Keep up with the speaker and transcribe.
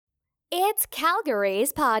It's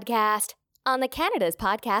Calgary's podcast on the Canada's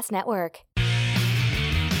Podcast Network.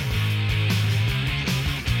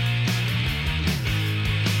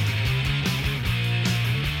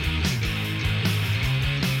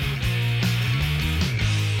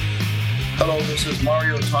 Hello, this is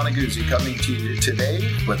Mario Toneguzzi coming to you today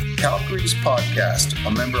with Calgary's Podcast, a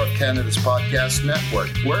member of Canada's Podcast Network,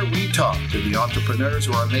 where we talk to the entrepreneurs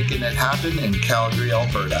who are making it happen in Calgary,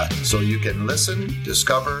 Alberta, so you can listen,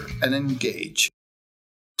 discover, and engage.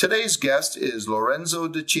 Today's guest is Lorenzo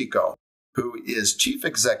DiCicco, who is Chief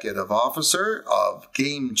Executive Officer of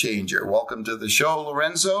Game Changer. Welcome to the show,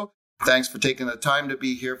 Lorenzo. Thanks for taking the time to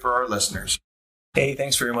be here for our listeners. Hey,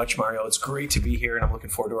 thanks very much, Mario. It's great to be here, and I'm looking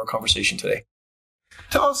forward to our conversation today.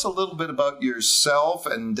 Tell us a little bit about yourself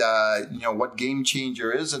and what Game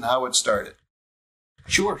Changer is and how it started.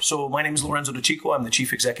 Sure. So my name is Lorenzo DiCicco. I'm the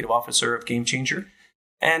Chief Executive Officer of Game Changer.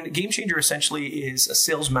 And Game Changer essentially is a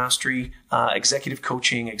sales mastery, executive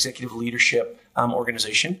coaching, executive leadership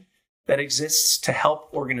organization that exists to help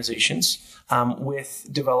organizations with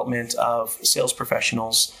development of sales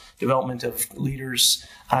professionals, development of leaders,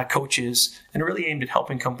 coaches, and really aimed at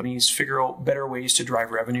helping companies figure out better ways to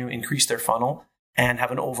drive revenue, increase their funnel, and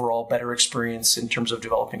have an overall better experience in terms of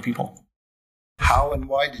developing people. How and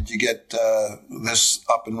why did you get this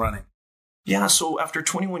up and running? Yeah, so after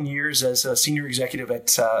 21 years as a senior executive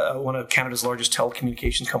at one of Canada's largest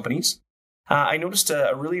telecommunications companies, I noticed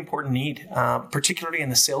a really important need, particularly in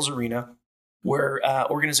the sales arena, where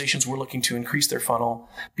organizations were looking to increase their funnel,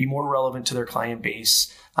 be more relevant to their client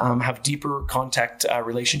base, have deeper contact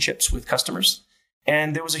relationships with customers.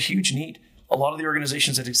 And there was a huge need. A lot of the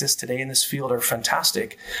organizations that exist today in this field are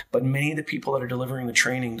fantastic, but many of the people that are delivering the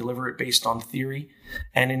training deliver it based on theory,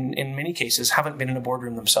 and in many cases haven't been in a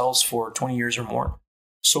boardroom themselves for 20 years or more.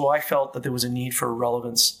 So I felt that there was a need for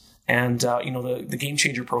relevance. And, the Game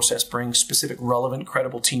Changer process brings specific, relevant,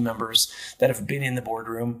 credible team members that have been in the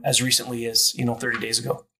boardroom as recently as, 30 days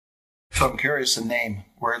ago. So I'm curious the name.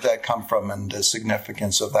 Where did that come from and the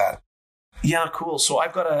significance of that? Yeah, cool. So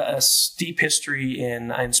I've got a steep history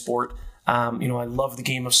in sport. I love the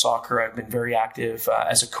game of soccer. I've been very active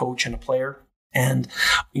as a coach and a player. And,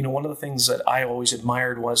 one of the things that I always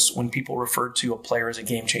admired was when people referred to a player as a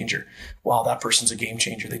game changer. Wow, that person's a game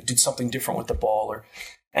changer. They did something different with the ball.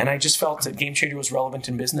 And I just felt that Game Changer was relevant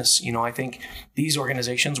in business. I think these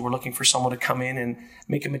organizations were looking for someone to come in and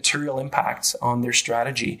make a material impact on their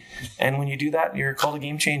strategy. And when you do that, you're called a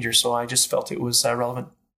game changer. So I just felt it was relevant.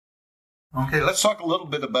 Okay, let's talk a little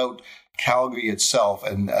bit about Calgary itself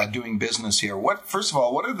and doing business here. First of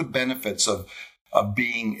all, what are the benefits of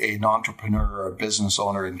being an entrepreneur or a business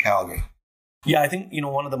owner in Calgary? Yeah, I think,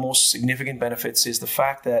 one of the most significant benefits is the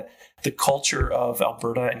fact that the culture of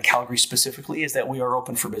Alberta and Calgary specifically is that we are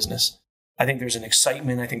open for business. I think there's an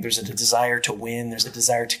excitement. I think there's a desire to win. There's a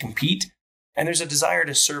desire to compete. And there's a desire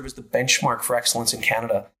to serve as the benchmark for excellence in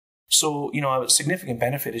Canada. So, a significant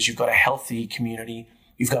benefit is you've got a healthy community.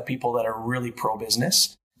 You've got people that are really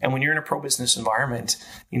pro-business. And when you're in a pro-business environment,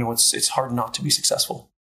 it's hard not to be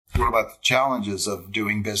successful. What about the challenges of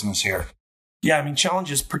doing business here? Yeah,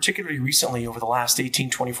 challenges, particularly recently over the last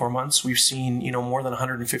 18, 24 months, we've seen, more than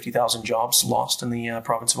 150,000 jobs lost in the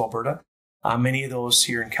province of Alberta, many of those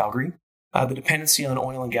here in Calgary. The dependency on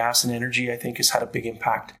oil and gas and energy, I think, has had a big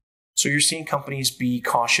impact. So you're seeing companies be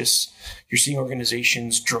cautious. You're seeing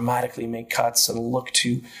organizations dramatically make cuts and look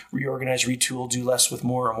to reorganize, retool, do less with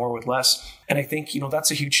more or more with less. And I think,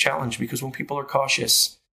 that's a huge challenge because when people are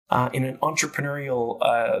cautious, in an entrepreneurial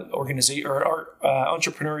organization or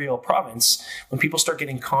entrepreneurial province, when people start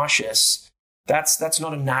getting cautious, that's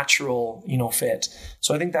not a natural fit.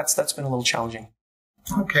 So I think that's been a little challenging.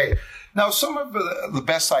 Okay. Now, some of the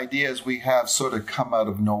best ideas we have sort of come out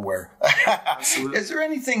of nowhere. Absolutely. Is there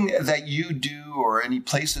anything that you do or any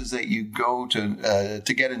places that you go to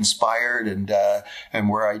get inspired and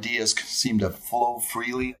where ideas seem to flow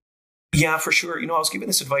freely? Yeah, for sure. I was given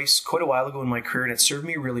this advice quite a while ago in my career, and it served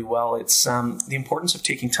me really well. It's the importance of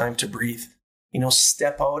taking time to breathe.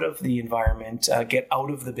 Step out of the environment, get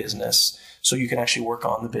out of the business so you can actually work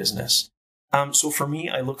on the business. So for me,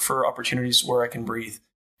 I look for opportunities where I can breathe,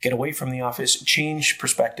 get away from the office, change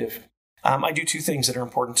perspective. I do two things that are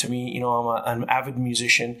important to me. I'm an avid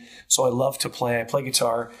musician, so I love to play. I play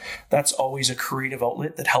guitar. That's always a creative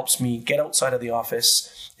outlet that helps me get outside of the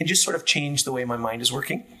office and just sort of change the way my mind is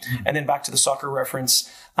working. Mm-hmm. And then back to the soccer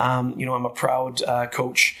reference, I'm a proud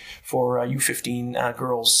coach for U15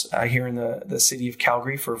 girls here in the city of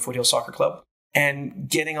Calgary for Foothill Soccer Club. And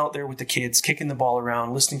getting out there with the kids, kicking the ball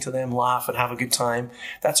around, listening to them laugh and have a good time,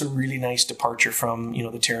 that's a really nice departure from,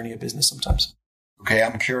 the tyranny of business sometimes. Okay,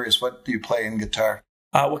 I'm curious, what do you play in guitar?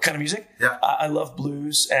 What kind of music? Yeah. I love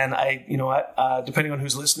blues, and depending on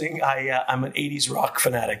who's listening, I'm an 80s rock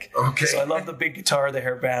fanatic. Okay. So I love the big guitar, the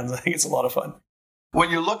hair bands. I think it's a lot of fun. When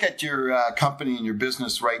you look at your company and your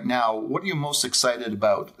business right now, what are you most excited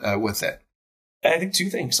about with it? I think two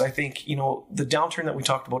things. I think, the downturn that we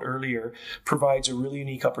talked about earlier provides a really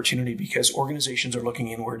unique opportunity because organizations are looking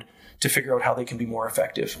inward to figure out how they can be more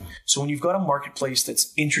effective. So when you've got a marketplace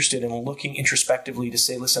that's interested in looking introspectively to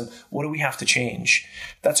say, listen, what do we have to change?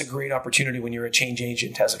 That's a great opportunity when you're a change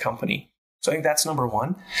agent as a company. So I think that's number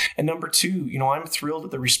one. And number two, I'm thrilled at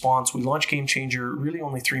the response. We launched Game Changer really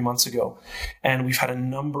only 3 months ago. And we've had a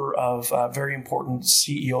number of very important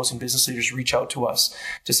CEOs and business leaders reach out to us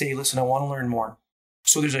to say, listen, I want to learn more.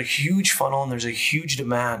 So there's a huge funnel and there's a huge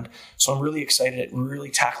demand. So I'm really excited at really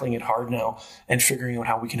tackling it hard now and figuring out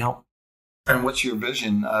how we can help. And what's your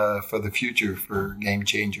vision for the future for Game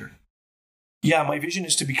Changer? Yeah, my vision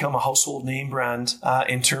is to become a household name brand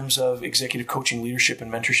in terms of executive coaching, leadership,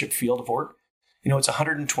 and mentorship field of work. It's a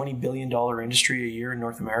 $120 billion industry a year in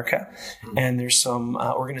North America. And there's some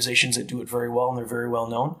organizations that do it very well, and they're very well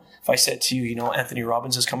known. If I said to you, Anthony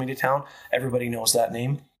Robbins is coming to town, everybody knows that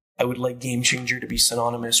name. I would like Game Changer to be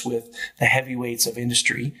synonymous with the heavyweights of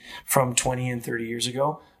industry from 20 and 30 years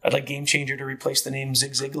ago. I'd like Game Changer to replace the name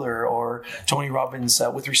Zig Ziglar or Tony Robbins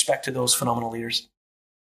with respect to those phenomenal leaders.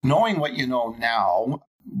 Knowing what you know now,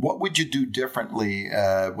 what would you do differently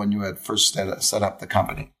when you had first set up the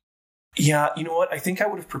company? Yeah, you know what? I think I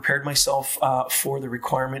would have prepared myself for the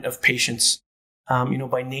requirement of patience.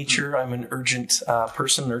 By nature, I'm an urgent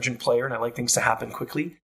person, an urgent player, and I like things to happen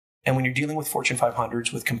quickly. And when you're dealing with Fortune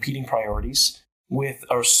 500s, with competing priorities, with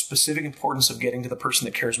our specific importance of getting to the person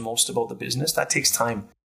that cares most about the business, that takes time.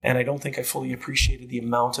 And I don't think I fully appreciated the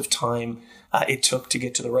amount of time it took to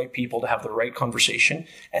get to the right people, to have the right conversation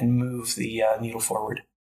and move the needle forward.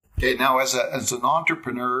 Okay, now as an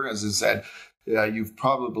entrepreneur, as I said, you've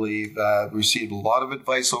probably received a lot of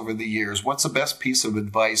advice over the years. What's the best piece of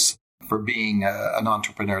advice for being an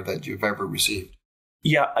entrepreneur that you've ever received?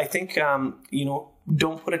 Yeah, I think,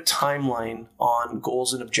 don't put a timeline on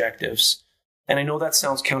goals and objectives. And I know that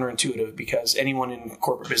sounds counterintuitive because anyone in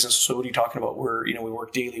corporate business, so what are you talking about? We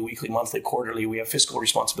work daily, weekly, monthly, quarterly. We have fiscal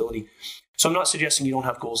responsibility. So I'm not suggesting you don't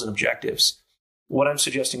have goals and objectives. What I'm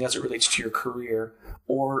suggesting as it relates to your career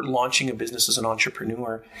or launching a business as an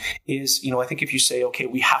entrepreneur is, I think if you say, okay,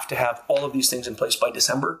 we have to have all of these things in place by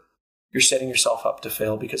December, you're setting yourself up to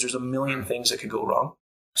fail because there's a million things that could go wrong.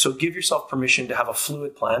 So give yourself permission to have a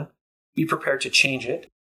fluid plan, be prepared to change it,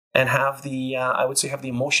 and have the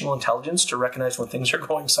emotional intelligence to recognize when things are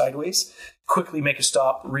going sideways, quickly make a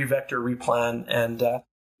stop, revector, replan, and,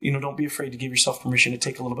 don't be afraid to give yourself permission to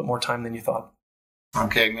take a little bit more time than you thought.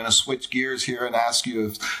 Okay, I'm going to switch gears here and ask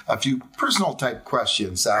you a few personal type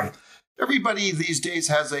questions. Everybody these days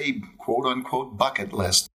has a quote unquote bucket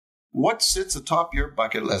list. What sits atop your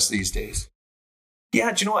bucket list these days? Yeah,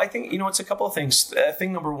 I think, it's a couple of things.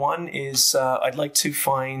 Thing number one is I'd like to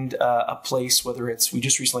find a place, whether we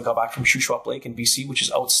just recently got back from Shuswap Lake in BC, which is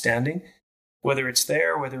outstanding. Whether it's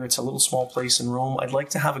there, whether it's a little small place in Rome, I'd like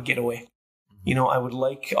to have a getaway. I would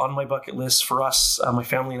like on my bucket list for us, my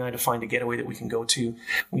family and I, to find a getaway that we can go to.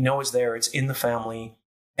 We know is there, it's in the family,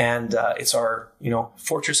 and it's our,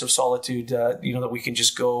 fortress of solitude, that we can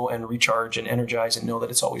just go and recharge and energize and know that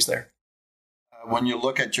it's always there. When you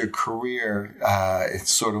look at your career,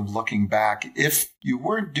 it's sort of looking back. If you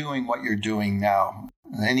weren't doing what you're doing now,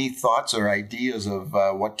 any thoughts or ideas of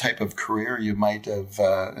what type of career you might have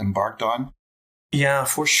embarked on? Yeah,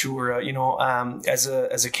 for sure. As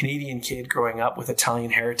a Canadian kid growing up with Italian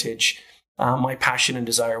heritage, my passion and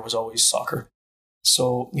desire was always soccer.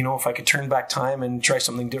 So, if I could turn back time and try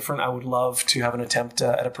something different, I would love to have an attempt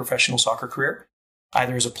at a professional soccer career,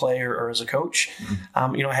 either as a player or as a coach.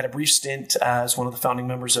 I had a brief stint as one of the founding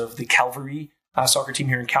members of the Calvary soccer team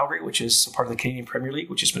here in Calgary, which is part of the Canadian Premier League,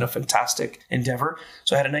 which has been a fantastic endeavor.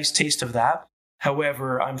 So I had a nice taste of that.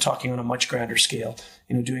 However, I'm talking on a much grander scale.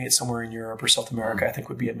 Doing it somewhere in Europe or South America, I think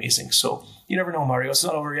would be amazing. So you never know, Mario. It's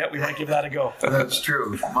not over yet. We might give that a go. That's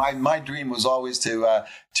true. My dream was always to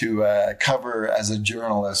cover as a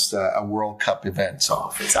journalist a World Cup event. So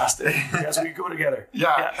fantastic. Yes, we go together.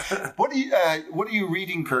 Yeah. What are you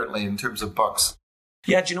reading currently in terms of books?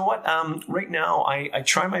 Yeah, do you know what? Right now, I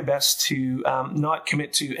try my best to not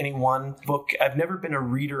commit to any one book. I've never been a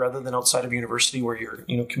reader other than outside of university where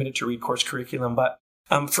you're committed to read course curriculum. But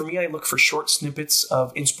for me, I look for short snippets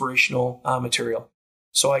of inspirational material.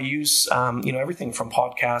 So I use everything from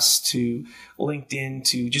podcasts to LinkedIn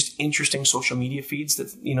to just interesting social media feeds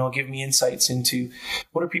that give me insights into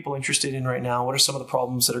what are people interested in right now, what are some of the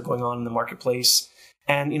problems that are going on in the marketplace.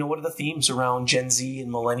 And, what are the themes around Gen Z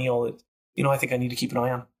and millennial that, I think I need to keep an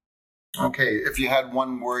eye on. Okay. If you had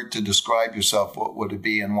one word to describe yourself, what would it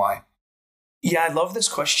be and why? Yeah, I love this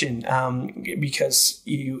question because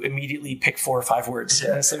you immediately pick 4 or 5 words.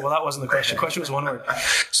 And I say, well, that wasn't the question. The question was one word.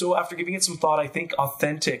 So after giving it some thought, I think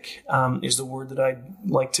authentic is the word that I'd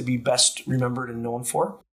like to be best remembered and known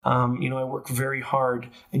for. I work very hard,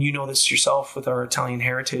 and you know this yourself with our Italian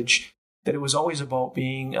heritage, that it was always about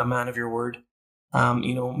being a man of your word.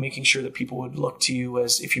 Making sure that people would look to you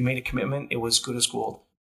as if you made a commitment, it was good as gold.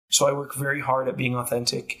 So I work very hard at being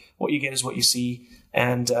authentic. What you get is what you see.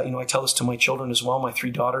 And, I tell this to my children as well, my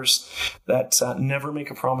 3 daughters, that never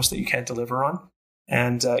make a promise that you can't deliver on.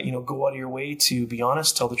 And, go out of your way to be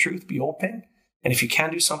honest, tell the truth, be open. And if you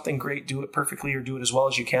can do something great, do it perfectly or do it as well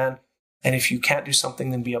as you can. And if you can't do something,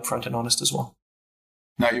 then be upfront and honest as well.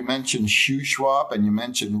 Now, you mentioned Shuswap and you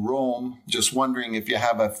mentioned Rome. Just wondering if you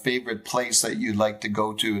have a favorite place that you'd like to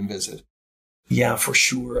go to and visit. Yeah, for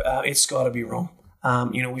sure. It's got to be Rome.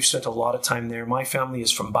 We've spent a lot of time there. My family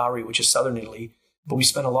is from Bari, which is southern Italy, but we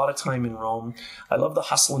spent a lot of time in Rome. I love the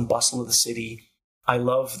hustle and bustle of the city. I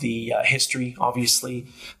love the history, obviously,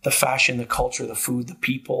 the fashion, the culture, the food, the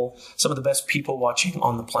people, some of the best people watching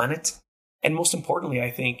on the planet. And most importantly,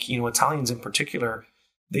 I think, Italians in particular,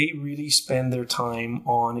 they really spend their time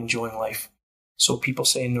on enjoying life. So people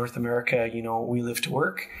say in North America, we live to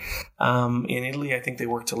work. In Italy, I think they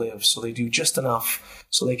work to live. So they do just enough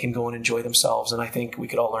so they can go and enjoy themselves. And I think we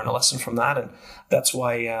could all learn a lesson from that. And that's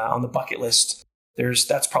why on the bucket list,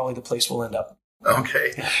 that's probably the place we'll end up.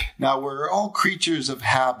 Okay. Now, we're all creatures of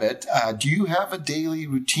habit. Do you have a daily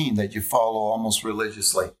routine that you follow almost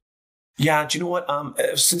religiously? Yeah, do you know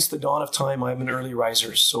what? Since the dawn of time, I'm an early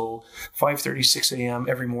riser. So 5:30, 6 a.m.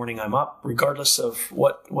 every morning I'm up, regardless of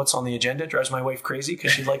what's on the agenda. It drives my wife crazy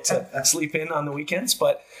because she'd like to sleep in on the weekends.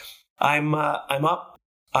 But I'm up.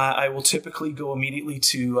 I will typically go immediately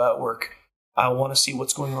to work. I want to see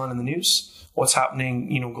what's going on in the news, what's happening,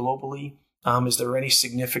 globally. Is there any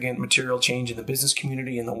significant material change in the business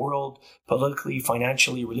community, in the world, politically,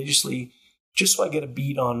 financially, religiously, just so I get a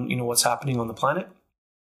beat on, what's happening on the planet.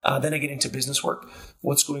 Then I get into business work.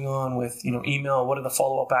 What's going on with, email? What are the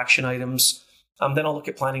follow-up action items? Then I'll look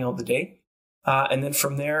at planning out the day. And then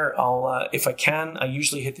from there, I'll, if I can, I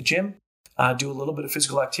usually hit the gym, do a little bit of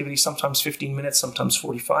physical activity, sometimes 15 minutes, sometimes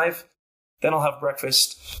 45. Then I'll have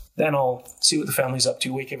breakfast. Then I'll see what the family's up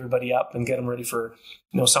to, wake everybody up and get them ready for,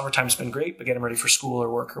 summertime's been great, but get them ready for school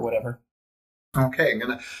or work or whatever. Okay, I'm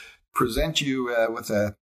going to present you with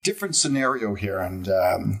a different scenario here. And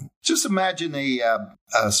just imagine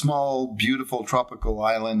a small, beautiful tropical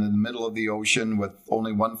island in the middle of the ocean with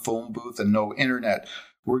only one phone booth and no internet.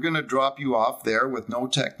 We're going to drop you off there with no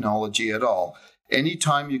technology at all.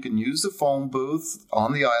 Anytime you can use the phone booth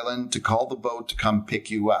on the island to call the boat to come pick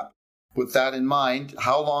you up. With that in mind,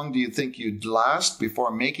 how long do you think you'd last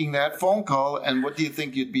before making that phone call? And what do you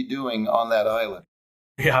think you'd be doing on that island?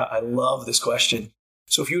 Yeah, I love this question.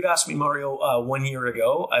 So if you'd asked me, Mario, 1 year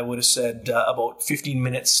ago, I would have said about 15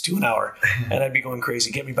 minutes to an hour. And I'd be going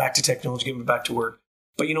crazy. Get me back to technology, get me back to work.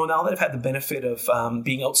 But, now that I've had the benefit of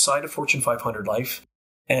being outside of Fortune 500 life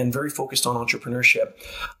and very focused on entrepreneurship,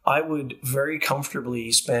 I would very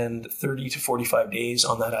comfortably spend 30 to 45 days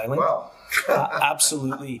on that island. Wow.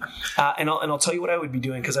 Absolutely. And I'll tell you what I would be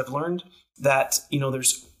doing, because I've learned that,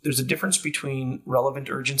 there's a difference between relevant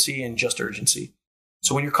urgency and just urgency.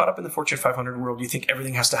 So when you're caught up in the Fortune 500 world, you think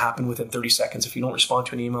everything has to happen within 30 seconds. If you don't respond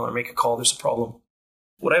to an email or make a call, there's a problem.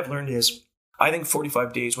 What I've learned is, I think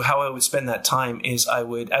 45 days, how I would spend that time is I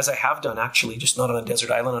would, as I have done actually, just not on a desert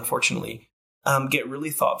island, unfortunately, get really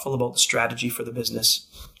thoughtful about the strategy for the business.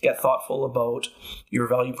 Get thoughtful about your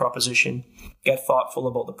value proposition. Get thoughtful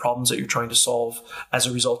about the problems that you're trying to solve as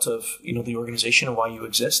a result of, the organization and why you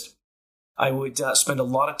exist. I would spend a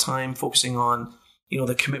lot of time focusing on,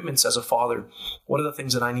 the commitments as a father. What are the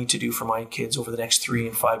things that I need to do for my kids over the next 3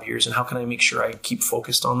 and 5 years? And how can I make sure I keep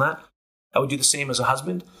focused on that? I would do the same as a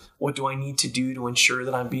husband. What do I need to do to ensure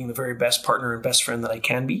that I'm being the very best partner and best friend that I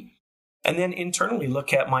can be? And then internally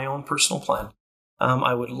look at my own personal plan.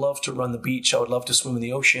 I would love to run the beach. I would love to swim in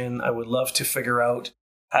the ocean. I would love to figure out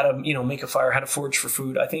how to, make a fire, how to forage for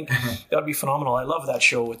food. I think that would be phenomenal. I love that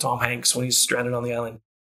show with Tom Hanks when he's stranded on the island.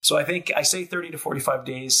 So I think I say 30 to 45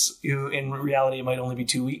 days. In reality, it might only be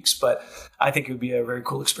 2 weeks, but I think it would be a very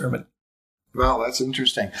cool experiment. Well, that's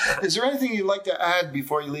interesting. Is there anything you'd like to add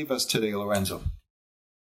before you leave us today, Lorenzo?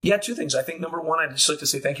 Yeah, 2 things. I think number one, I'd just like to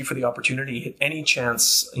say thank you for the opportunity. Any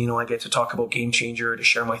chance, I get to talk about Game Changer, to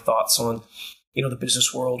share my thoughts on, the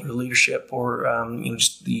business world or leadership or,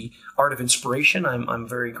 just the art of inspiration, I'm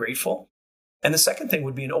very grateful. And the second thing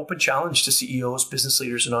would be an open challenge to CEOs, business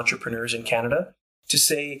leaders, and entrepreneurs in Canada to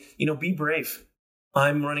say, be brave.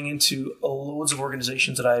 I'm running into loads of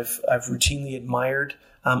organizations that I've routinely admired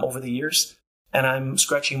over the years, and I'm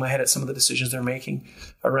scratching my head at some of the decisions they're making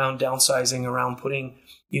around downsizing, around putting,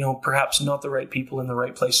 perhaps not the right people in the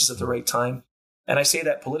right places at the right time. And I say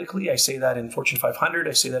that politically. I say that in Fortune 500.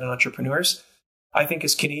 I say that in entrepreneurs. I think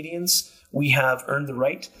as Canadians, we have earned the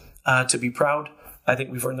right to be proud. I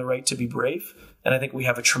think we've earned the right to be brave, and I think we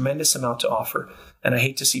have a tremendous amount to offer. And I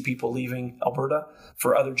hate to see people leaving Alberta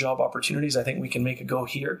for other job opportunities. I think we can make a go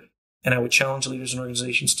here, and I would challenge leaders and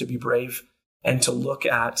organizations to be brave and to look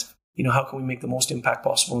at, how can we make the most impact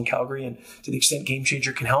possible in Calgary? And to the extent Game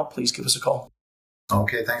Changer can help, please give us a call.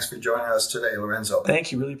 Okay, thanks for joining us today, Lorenzo.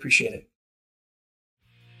 Thank you, really appreciate it.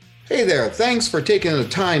 Hey there, thanks for taking the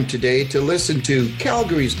time today to listen to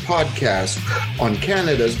Calgary's podcast on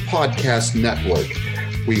Canada's Podcast Network.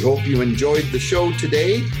 We hope you enjoyed the show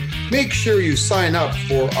today. Make sure you sign up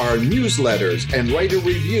for our newsletters and write a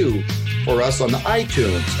review for us on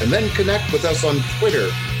iTunes, and then connect with us on Twitter,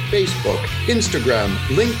 Facebook, Instagram,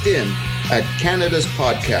 LinkedIn at Canada's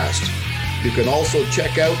Podcast. You can also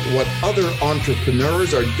check out what other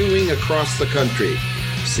entrepreneurs are doing across the country.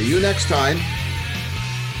 See you next time.